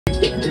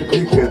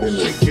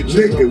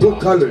Nigga, what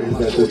color is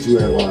that you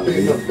have on?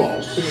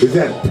 Is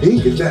that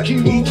pink? Is that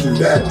peach? Is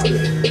that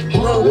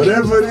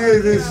whatever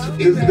it is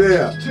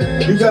there?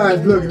 You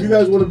guys, look, if you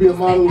guys want to be a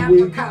model of the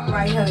week,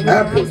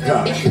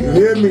 apricot. You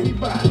hear me?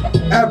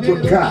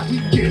 Apricot.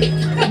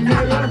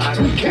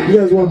 You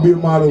guys want to be a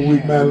model of the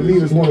week, man.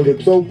 Anita's one of the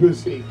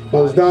dopest,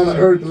 most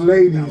down-to-earth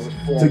ladies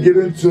to get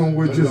into them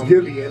with. Just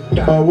get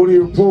one of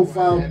your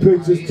profile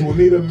pictures to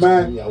Anita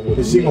Mack,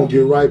 and she gonna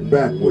get right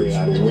back with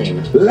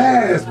you.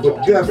 Last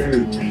but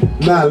definitely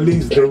not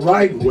least, the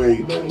right way,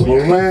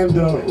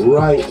 Miranda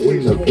Wright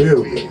in the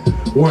building.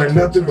 Wearing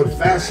nothing but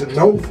Fashion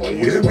Nova, you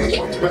hear me?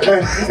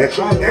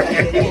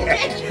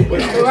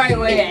 The right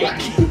way.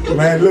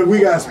 Man, look, we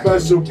got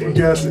special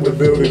guests in the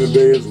building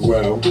today as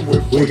well.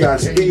 We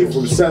got Steve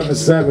from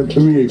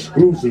 773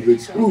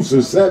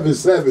 exclusive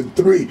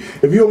 773.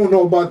 If you don't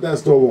know about that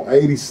store on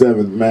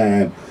 87th,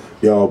 man,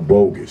 y'all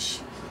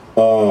bogus.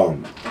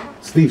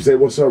 Steve, say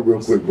what's up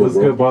real quick, bro. What's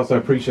good, boss? I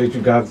appreciate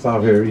you guys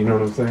out here, you know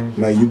what I'm saying?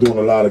 Man, you doing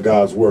a lot of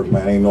God's work,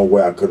 man. Ain't no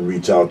way I couldn't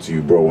reach out to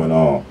you, bro,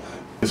 and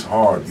it's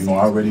hard, you know,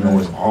 I already know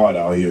it's hard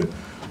out here.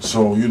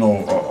 So, you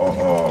know,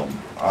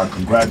 I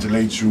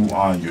congratulate you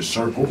on your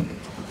circle,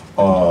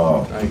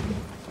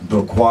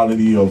 the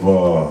quality of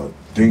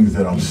things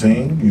that I'm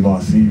seeing. You know,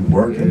 I see you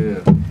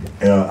working.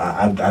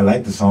 Yeah. I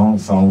like the song.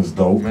 The song was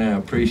dope. Man, I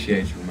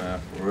appreciate you, man,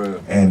 for real.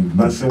 And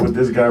messing with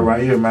this guy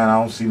right here, man, I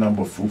don't see nothing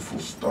but fruitful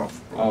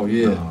stuff, bro. Oh,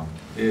 yeah.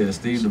 Yeah,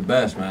 Steve's the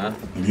best, man.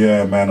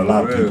 Yeah, man, a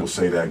lot of people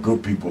say that.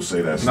 Good people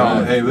say that.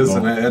 No, hey,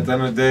 listen, man, at the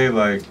end of the day,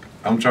 like,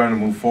 I'm trying to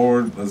move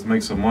forward. Let's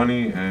make some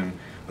money and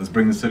let's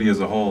bring the city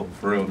as a whole.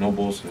 For real, no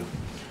bullshit.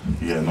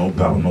 Yeah, no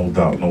doubt, no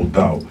doubt, no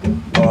doubt.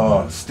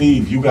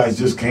 Steve, you guys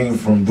just came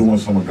from doing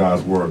some of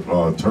God's work.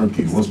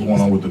 Turkeys, what's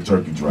going on with the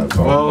turkey drive?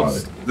 Talk about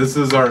it. This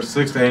is our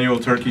 6th annual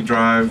turkey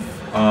drive.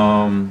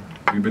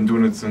 We've been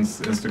doing it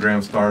since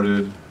Instagram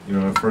started. You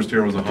know, the first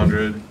year was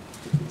 100.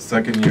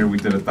 Second year we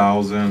did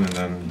 1,000, and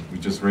then we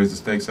just raise the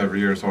stakes every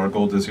year. So our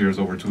goal this year is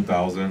over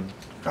 2,000.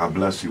 God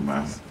bless you,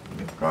 man.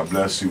 God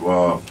bless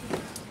you.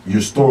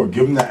 Your store,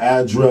 give them the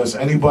address.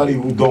 Anybody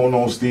who don't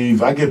know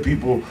Steve, I get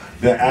people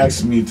that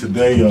ask me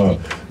today,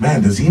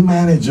 man, does he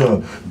manage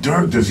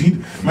Dirk? Does he?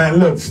 Man,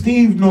 look,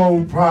 Steve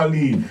know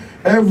probably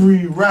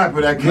every rapper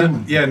that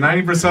came. Yeah,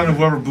 90% of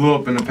whoever blew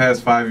up in the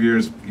past 5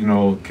 years, you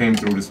know, came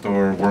through the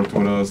store, worked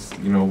with us.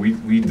 You know,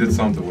 we did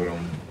something with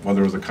them,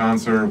 whether it was a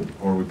concert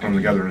or we put them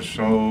together in a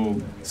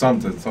show, some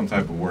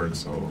type of work.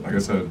 So, like I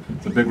said,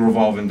 it's a big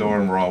revolving door,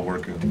 and we're all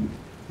working.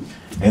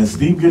 And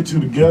Steve get you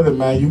together,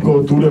 man. You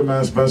go through there,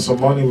 man, spend some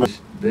money, man.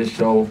 This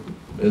show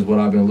is what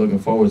I've been looking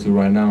forward to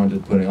right now, and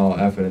just putting all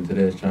effort into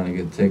this, trying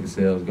to get ticket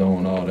sales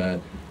going, all that,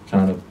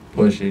 trying to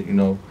push it, you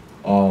know.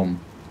 And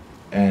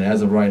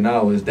as of right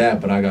now, it's that,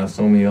 but I got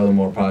so many other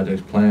more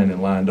projects planned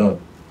and lined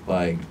up.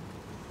 Like,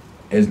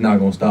 it's not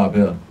gonna stop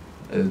here.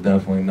 It's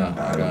definitely not.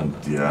 I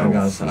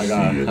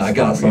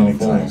got something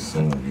for him.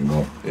 Soon, you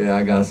know? Yeah,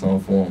 I got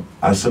something for him.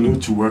 I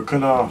salute you. Where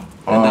can I?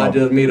 And not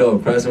just me though.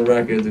 Crescent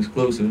Records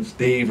exclusive.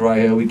 Steve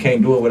right here. We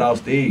can't do it without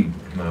Steve.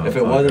 No, if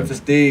it wasn't for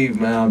Steve,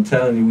 man, I'm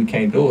telling you, we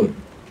can't do it.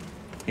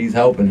 He's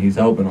helping. He's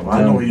helping.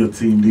 I know you're a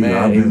team leader.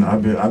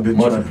 I've been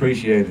much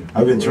appreciated.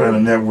 I've been trying to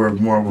network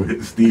more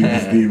with Steve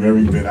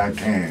every bit I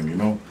can, you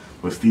know.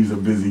 But Steve's a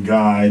busy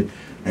guy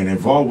and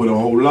involved with a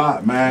whole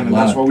lot, man. And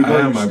that's what we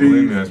do, Steve.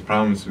 Believe me, I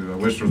promise you. I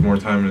wish there was more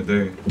time in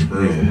the day. For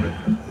real.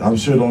 I'm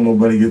sure don't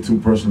nobody get too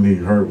personally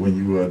hurt when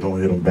you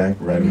don't hit them back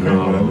right away,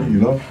 whatever,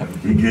 you know.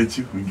 We get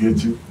you. We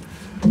get you.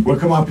 Where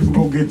come on, people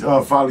go get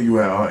follow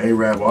you at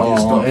Arabb, all your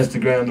stuff. On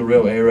Instagram, The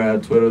Real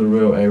Arabb. Twitter, The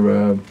Real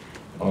Arabb.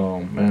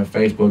 Man,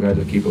 Facebook, I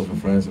just keep up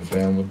with friends and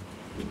family.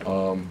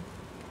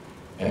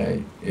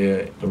 And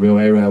yeah, The Real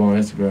Arabb on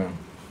Instagram.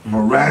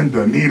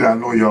 Miranda, Nita, I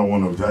know y'all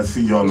want to. I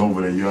see y'all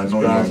over there. I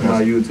know y'all got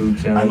my YouTube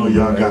channel. I know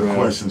y'all got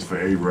questions for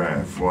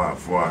Arabb. For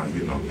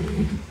you know.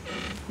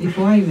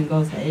 Before I even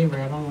go to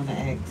Arabb, I want to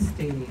ask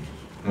Steve.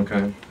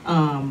 Okay.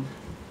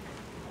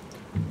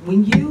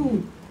 When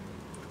you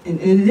and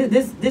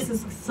this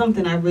is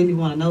something I really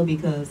want to know,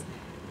 because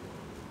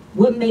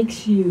what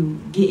makes you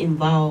get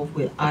involved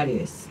with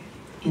artists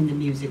in the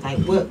music? Like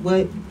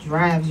what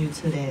drives you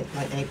to that,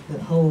 like the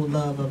whole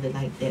love of it,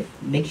 like that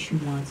makes you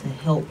want to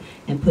help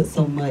and put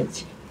so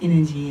much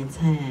energy and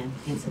time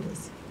into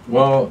this?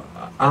 Well,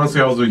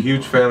 honestly, I was a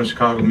huge fan of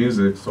Chicago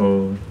music,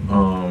 so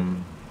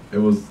it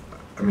was,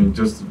 I mean,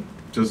 just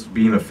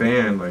being a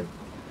fan, like,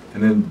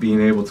 and then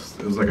being able to,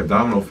 it was like a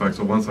domino effect.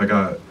 So once I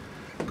got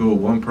good with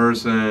one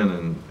person,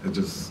 and it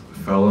just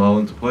fell all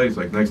into place.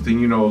 Like, next thing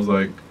you know, it was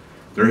like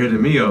they're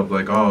hitting me up,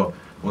 like, oh,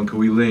 when could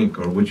we link,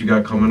 or what you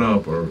got coming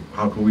up, or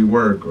how could we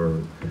work,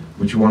 or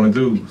what you want to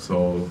do.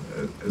 So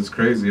it's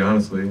crazy,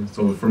 honestly.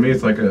 So for me,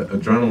 it's like a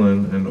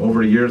adrenaline. And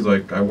over the years,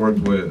 like, I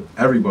worked with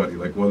everybody,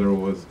 like whether it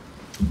was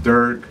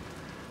Dirk,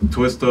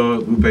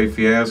 Twista, Lupe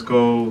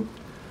Fiasco,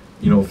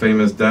 you know,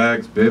 Famous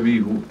Dax,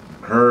 Bibby,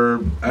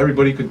 Herb,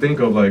 everybody you could think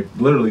of, like,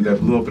 literally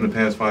that blew up in the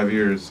past 5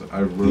 years.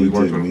 I really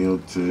worked with. Meal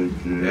Tick,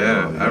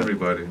 yeah,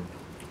 everybody.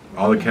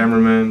 all the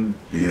cameramen,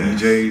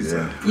 Yes, DJs. yeah.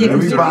 Yeah, because you're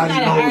Everybody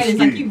not an knows artist.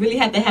 Like Steve. you really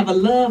have to have a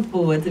love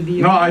for it to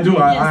be. No, I do. Yeah,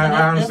 so I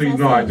that's honestly,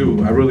 no, I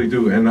do. I really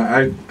do. And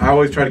I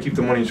always try to keep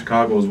the money in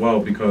Chicago as well,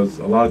 because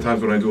a lot of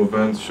times when I do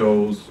events,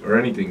 shows, or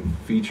anything,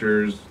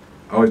 features,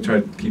 I always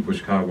try to keep with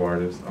Chicago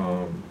artists.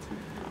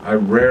 I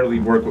rarely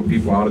work with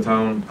people out of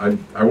town.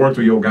 I worked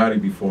with Yo Gotti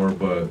before,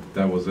 but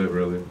that was it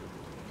really.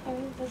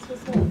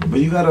 But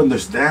you gotta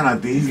understand, I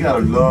think he's got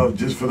a love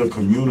just for the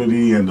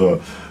community and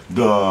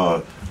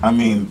I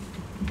mean,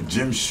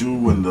 gym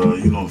shoe and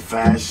the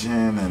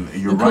fashion, and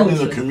you're right in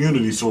the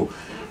community. So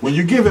when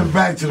you're giving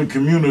back to the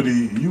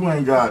community, you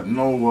ain't got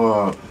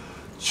no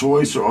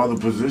choice or other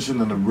position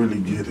than to really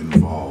get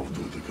involved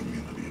with the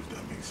community, if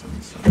that makes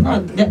any sense.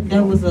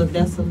 No,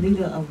 that's a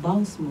leader of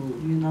boss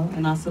move,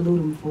 and I salute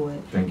him for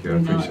it. Thank you, I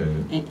appreciate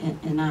it.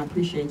 And I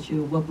appreciate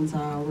you. Welcome to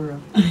our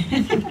world.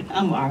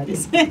 I'm an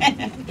artist. But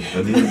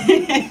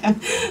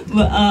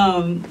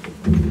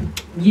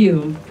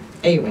you,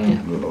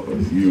 Arabb. No,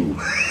 it's you.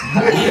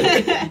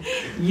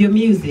 Your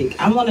music.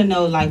 I want to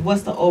know, like,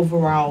 what's the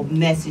overall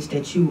message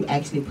that you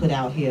actually put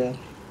out here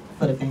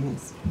for the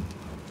fans?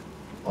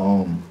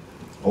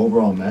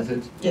 Overall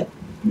message? Yeah.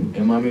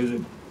 In my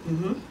music?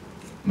 Mm-hmm.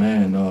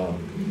 Man,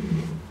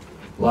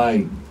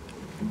 like,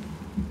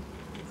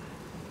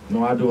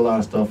 I do a lot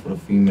of stuff for the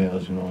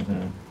females, you know what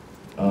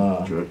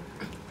I'm saying?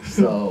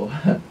 So,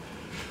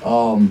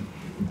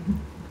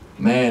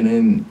 man,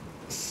 and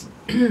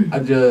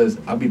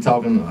I be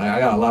talking, I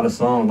got a lot of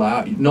songs,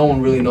 like, no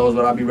one really knows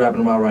what I be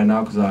rapping about right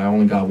now, because I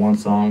only got one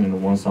song, and the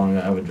one song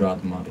I ever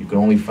dropped, you can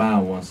only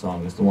find one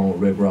song, it's the one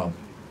with Rick Ross.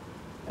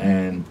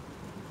 And,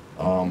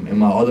 in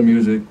my other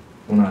music,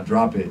 when I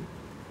drop it,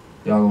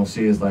 y'all gonna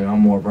see it's like I'm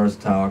more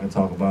versatile. I can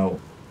talk about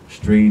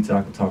streets,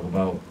 I can talk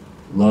about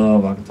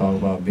love, I can talk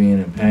about being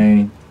in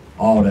pain,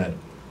 all that.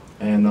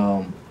 And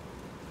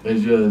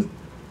it's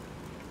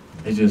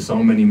just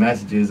so many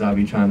messages I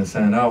be trying to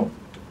send out.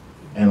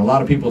 And a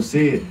lot of people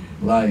see it,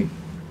 like,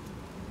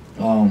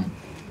 I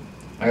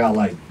got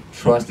like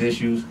trust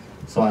issues,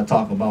 so I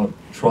talk about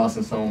trust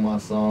in some of my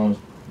songs,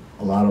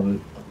 a lot of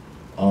it.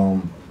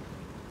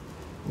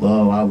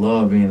 Love, I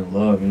love being in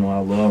love, I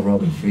love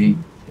rubbing feet,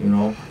 I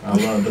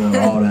love doing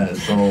all that,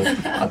 so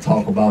I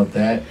talk about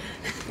that,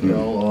 I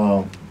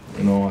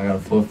got a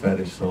foot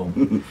fetish, so.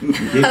 You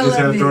just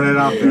had to throw that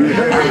out there.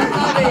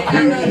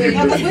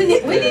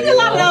 We need a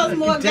lot of those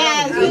more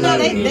guys,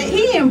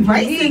 he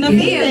embracing the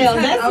female,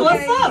 that's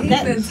what's up,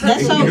 that's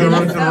You're gonna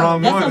run to the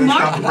wrong that's one a and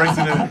stop market.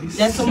 embracing it.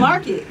 That's a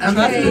market, trust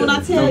me when I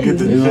tell Don't get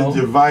the you.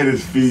 gingivitis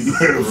feet.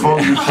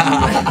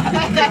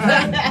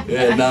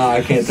 Yeah,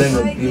 I can't take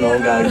her,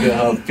 gotta get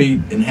her feet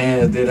and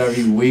hands did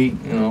every week,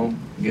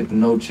 get the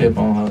no chip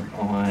on her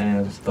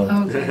hands and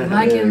stuff. Okay,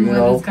 liking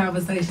where this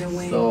conversation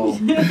went. So,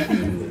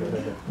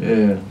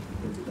 yeah.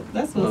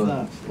 That's what's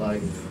up.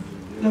 Like,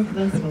 That's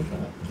what's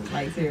up.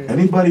 Like, seriously.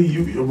 Anybody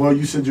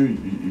you said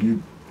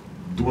you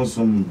doing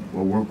some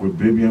work with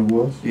Bibby and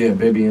who else? yeah,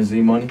 Baby and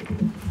Z Money.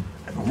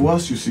 Who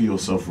else you see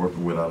yourself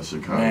working with out of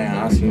Chicago? Man,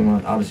 I see him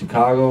out of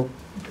Chicago.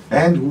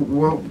 And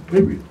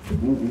Bibby,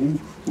 who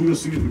you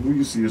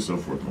see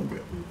yourself working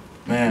with?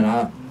 Man,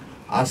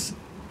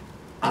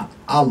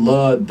 I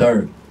love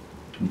Dirk.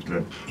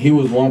 Okay. He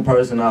was one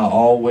person I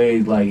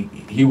always,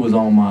 he was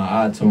on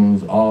my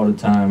iTunes all the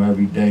time,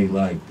 every day,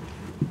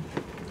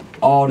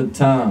 all the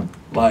time.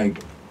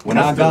 When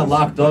I got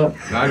locked up,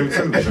 I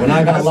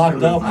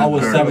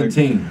was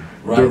 17,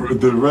 right?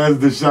 The Rez,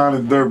 Deshaun,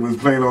 and Dirk was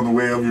playing on the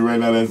way up here right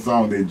now, that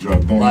song they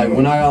dropped. When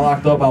I got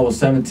locked up, I was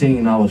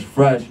 17, I was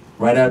fresh,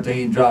 right after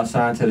he dropped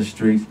Sign to the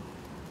Streets,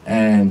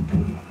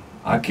 and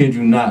I kid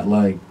you not,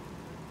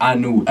 I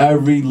knew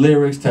every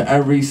lyrics to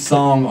every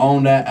song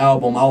on that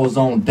album. I was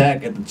on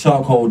deck at the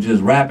Chuckhole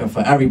just rapping for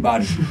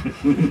everybody.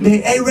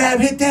 Hey, Arabb,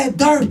 hit that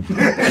dirt. Hit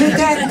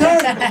that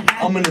dirt.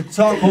 I'm in the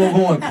Chuckhole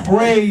going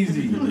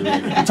crazy.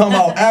 I'm talking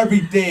about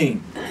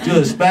everything.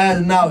 Just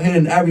spazzing out,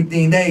 hitting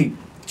everything.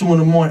 2 in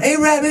the morning.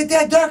 Arabb, hit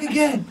that dirt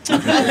again.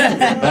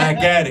 Back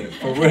at it.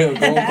 For real,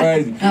 going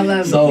crazy. I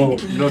love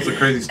it. You know what's a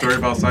crazy story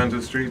about Sign to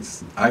the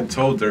Streets? I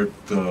told Dirk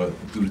to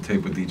do the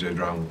tape with DJ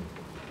Drama.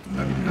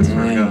 I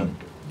swear to God.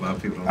 A lot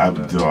of people don't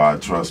know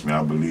that. Trust me,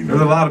 I believe it.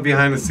 There's a lot of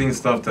behind the scenes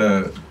stuff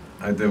that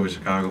I did with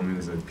Chicago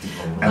music.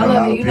 People don't know. And a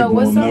lot of people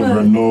will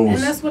never know. And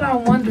that's what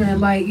I'm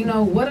wondering,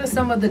 what are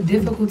some of the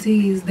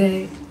difficulties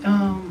that,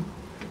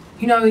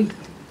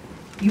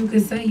 you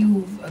could say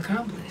you've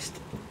accomplished?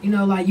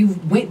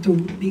 You've went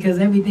through, because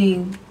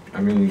everything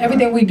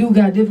we do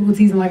got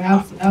difficulties and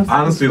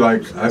honestly,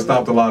 I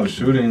stopped a lot of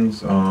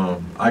shootings.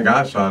 I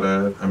got shot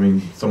at.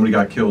 Somebody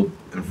got killed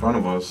in front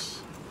of us.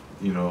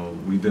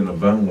 We did an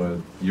event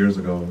with years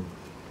ago.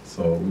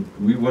 So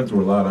we went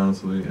through a lot,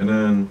 honestly. And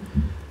then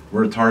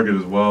we're a target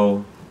as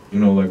well,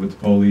 with the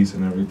police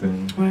and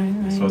everything.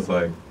 Right. So it's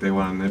they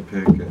want to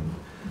nitpick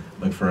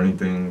and for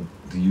anything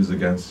to use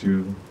against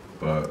you.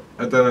 But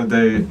at the end of the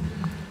day,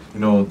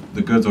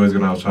 the good's always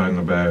going to outshine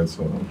the bad,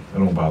 so it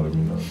don't bother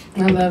me none.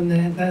 I love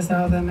that. That's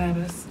all that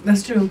matters.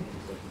 That's true.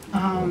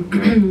 I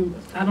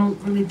don't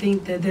really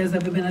think that there's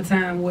ever been a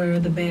time where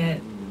the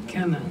bad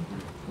kind of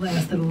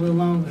lasted a little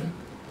longer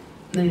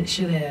than it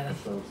should have.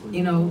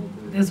 You know,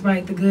 that's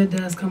right, the good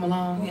does come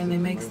along and it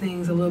makes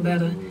things a little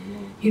better.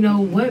 You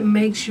know, what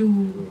makes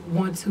you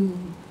want to,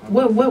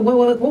 what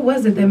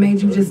was it that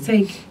made you just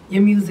take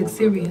your music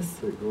serious?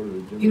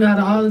 You know, out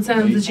of all the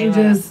times that you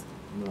just,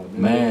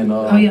 man,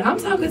 oh yeah, I'm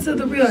talking to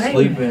the real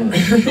sleeping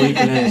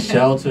in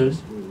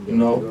shelters, you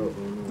know.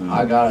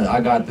 I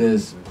got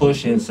this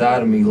push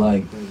inside of me,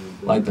 like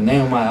the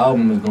name of my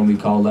album is gonna be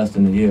called Less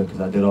Than a Year,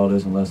 because I did all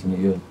this in less than a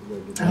year.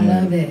 I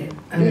love it.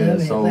 I love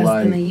it. So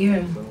less than a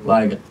year.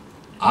 Like,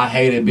 I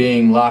hated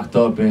being locked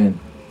up and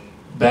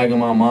begging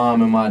my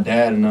mom and my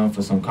dad and them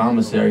for some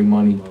commissary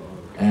money,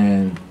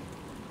 and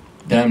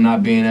them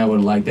not being able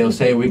to, like, they'll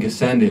say we could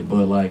send it,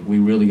 but like we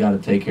really got to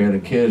take care of the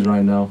kids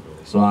right now.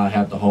 So I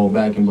have to hold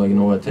back and be like, you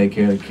know what, take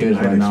care of the kids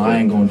right now. I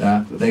ain't gonna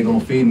die. They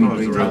gonna feed me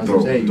 3 times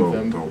a day, you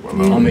feel me?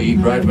 I'm gonna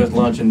eat breakfast,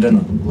 lunch, and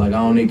dinner. Like, I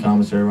don't need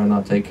commissary right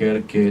now. Take care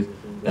of the kids.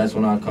 That's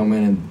when I come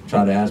in and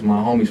try to ask my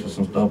homies for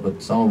some stuff,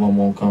 but some of them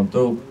won't come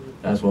through.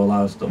 That's where a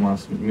lot of stuff, my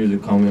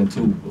music come in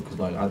too. Because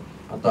like, I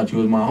thought you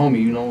was my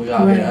homie, you know? We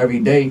out here every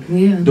day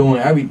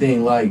doing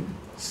everything, like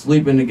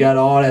sleeping together,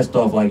 all that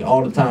stuff, like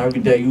all the time,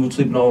 every day. You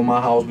sleeping over my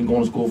house, we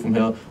going to school from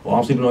here. Or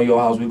I'm sleeping over your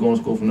house, we going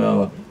to school from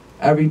there.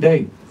 Every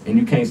day. And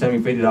you can't send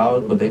me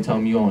 $50, but they tell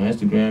me you on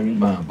Instagram, you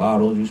buying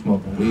bottles, you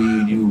smoking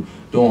weed, you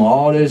doing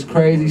all this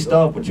crazy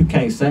stuff, but you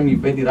can't send me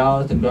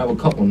 $50 to grab a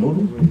couple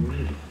noodles.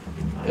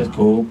 It's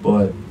cool,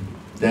 but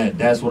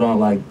that's what I'm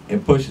like.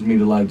 It pushes me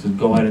to like just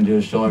go ahead and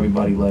just show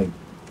everybody like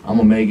I'm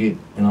gonna make it,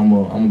 and I'm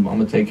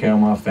gonna take care of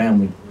my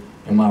family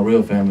and my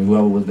real family,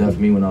 whoever was there for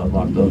me when I was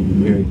locked up.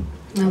 Period.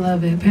 I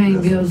love it.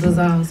 Pain builds us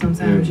all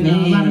sometimes. You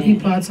know, a lot of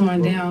people are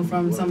torn down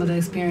from some of the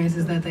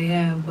experiences that they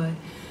have, but.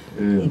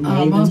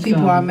 Most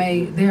people are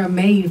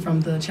made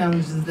from the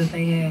challenges that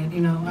they had. You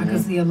know, I can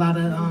see a lot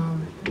of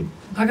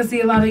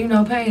you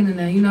know, pain in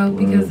that. You know,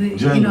 because it,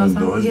 genuine, you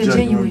know,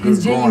 genuine.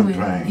 It's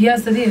genuine.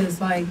 Yes, it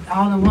is. Like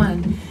all in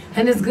one.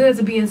 And it's good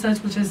to be in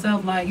touch with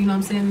yourself. Like, you know what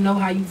I'm saying, know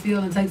how you feel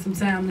and take some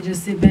time to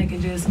just sit back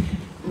and just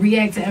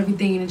react to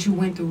everything that you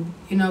went through.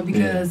 You know,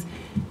 because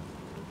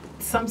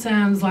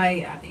sometimes,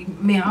 like,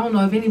 man, I don't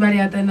know if anybody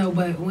out there know,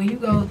 but when you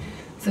go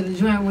to the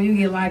joint, when you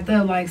get locked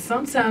up, like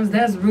sometimes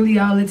that's really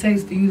all it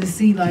takes for you to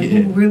see like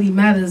who really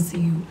matters to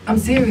you. I'm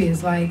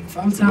serious. Like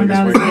I'm talking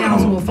about it's down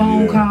to a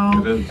phone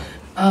call,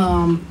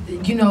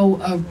 you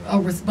know, a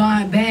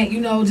respond back,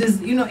 you know,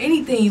 just you know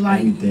anything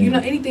like you know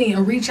anything,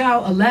 a reach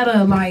out, a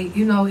letter, like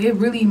you know it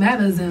really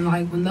matters. And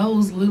like when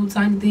those little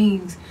tiny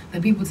things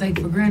that people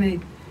take for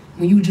granted,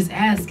 when you just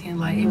asking,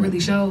 like it really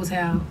shows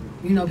how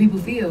you know people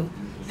feel.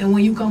 And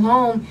when you come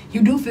home,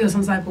 you do feel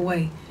some type of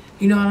way.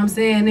 You know what I'm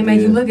saying? They make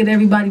you look at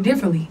everybody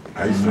differently.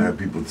 I used to have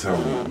people tell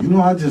me, you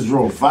know, I just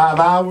drove 5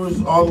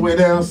 hours all the way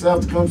down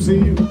south to come see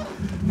you.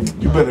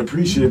 You better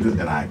appreciate this.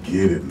 And I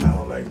get it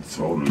now, like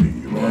totally,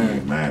 you know what I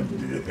mean, man.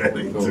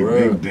 It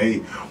took me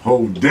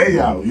whole day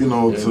out, you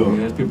know.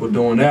 There's people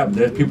doing that, but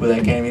there's people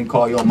that can't even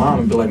call your mom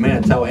and be like,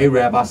 man, tell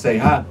Arabb I say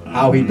hi,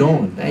 how he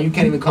doing? Man, you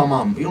can't even call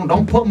mom. You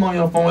don't put him on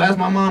your phone, ask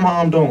my mom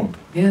how I'm doing.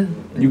 Yeah.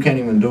 And you can't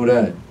even do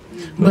that.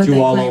 But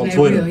you all on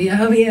Twitter.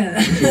 Yeah,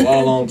 yeah. You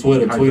all on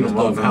Twitter, tweeting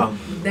stuff now.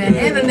 The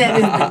internet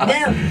is the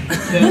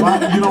devil.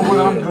 Well, you know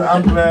what?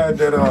 I'm glad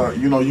that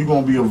you know you're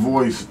gonna be a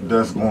voice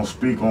that's gonna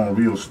speak on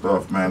real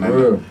stuff, man.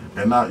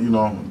 And not, you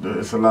know,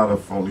 it's a lot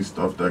of phony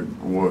stuff that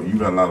you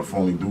got a lot of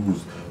phony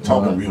dudes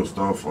talking real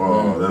stuff.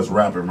 That's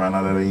rapping right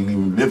now that ain't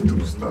even lived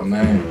through stuff.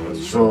 Man.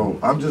 So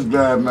I'm just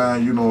glad,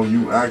 man. You know,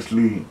 you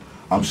actually.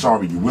 I'm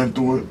sorry you went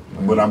through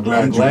it, but I'm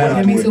glad you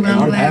went through it.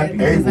 And I'm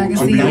able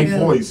to be a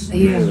voice,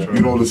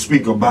 you know, to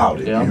speak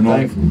about it. Yeah, you know.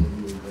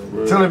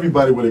 Thankful. Tell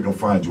everybody where they can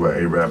find you at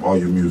Arabb, all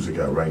your music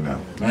out right now.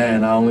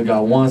 Man, I only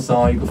got one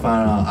song. You can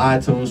find it on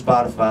iTunes,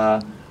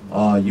 Spotify,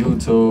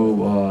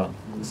 YouTube.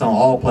 It's on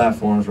all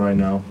platforms right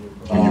now.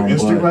 And your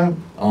Instagram?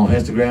 On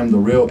Instagram, The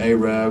Real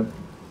Arabb.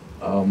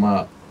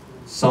 My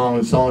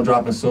song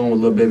dropping soon with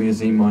Lil Baby and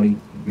Z Money.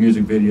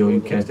 Music video, you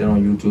can catch that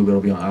on YouTube. It'll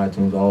be on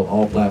iTunes,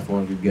 all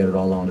platforms. You can get it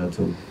all on there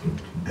too.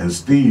 And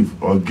Steve,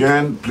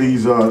 again,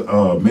 please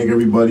make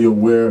everybody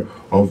aware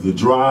of the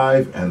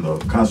drive and the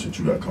concert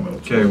you got coming up.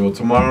 Okay, well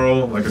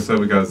tomorrow, like I said,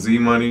 we got Z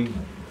Money,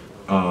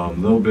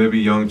 Lil Baby,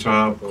 Young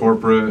Chop,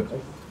 Corporate,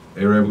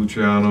 Arabb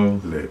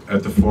Luciano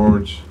at the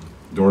Forge.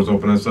 Doors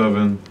open at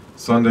 7.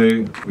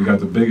 Sunday, we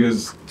got the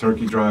biggest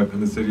turkey drive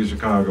in the city of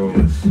Chicago.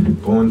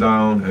 Going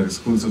down at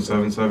exclusive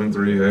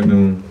 773 at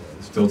noon.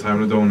 Still time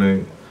to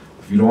donate.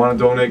 If you don't want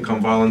to donate, come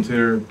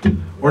volunteer,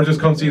 or just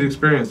come see the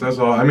experience. That's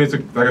all. I mean,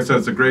 like I said,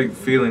 it's a great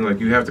feeling. Like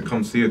you have to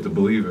come see it to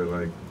believe it.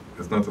 Like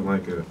it's nothing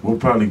like it. We'll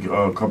probably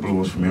a couple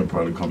of us from here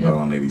probably come down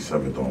on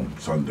 87th on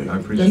Sunday. I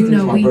appreciate you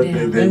know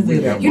it.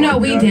 we down. You know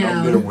we down.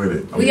 I'm there with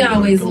it. We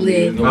always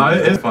lit. No,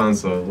 it's fun.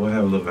 So we'll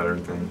have a little better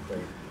thing.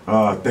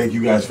 Thank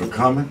you guys for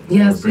coming.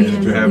 Yes, we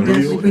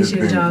definitely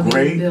appreciate y'all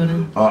being in the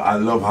building. I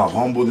love how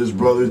humble this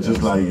brother is,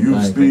 just like you,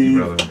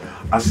 Steve.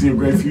 I see a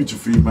great future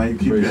for you, man. You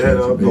keep your head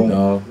up.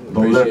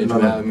 Don't let you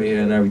having me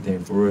here and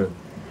everything, for real.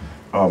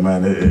 Oh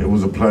man, it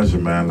was a pleasure,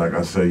 man. Like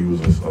I said, you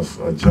was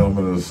a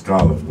gentleman and a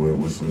scholar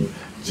with some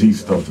G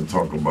stuff to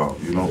talk about,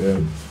 you know.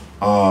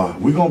 Yeah.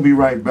 We're gonna be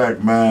right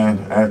back, man,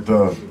 at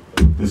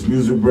this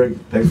music break.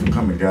 Thanks for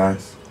coming,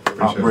 guys.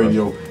 Pop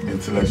Radio,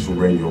 Intellectual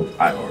Radio,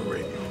 IR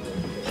Radio.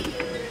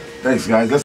 Thanks, guys. Let's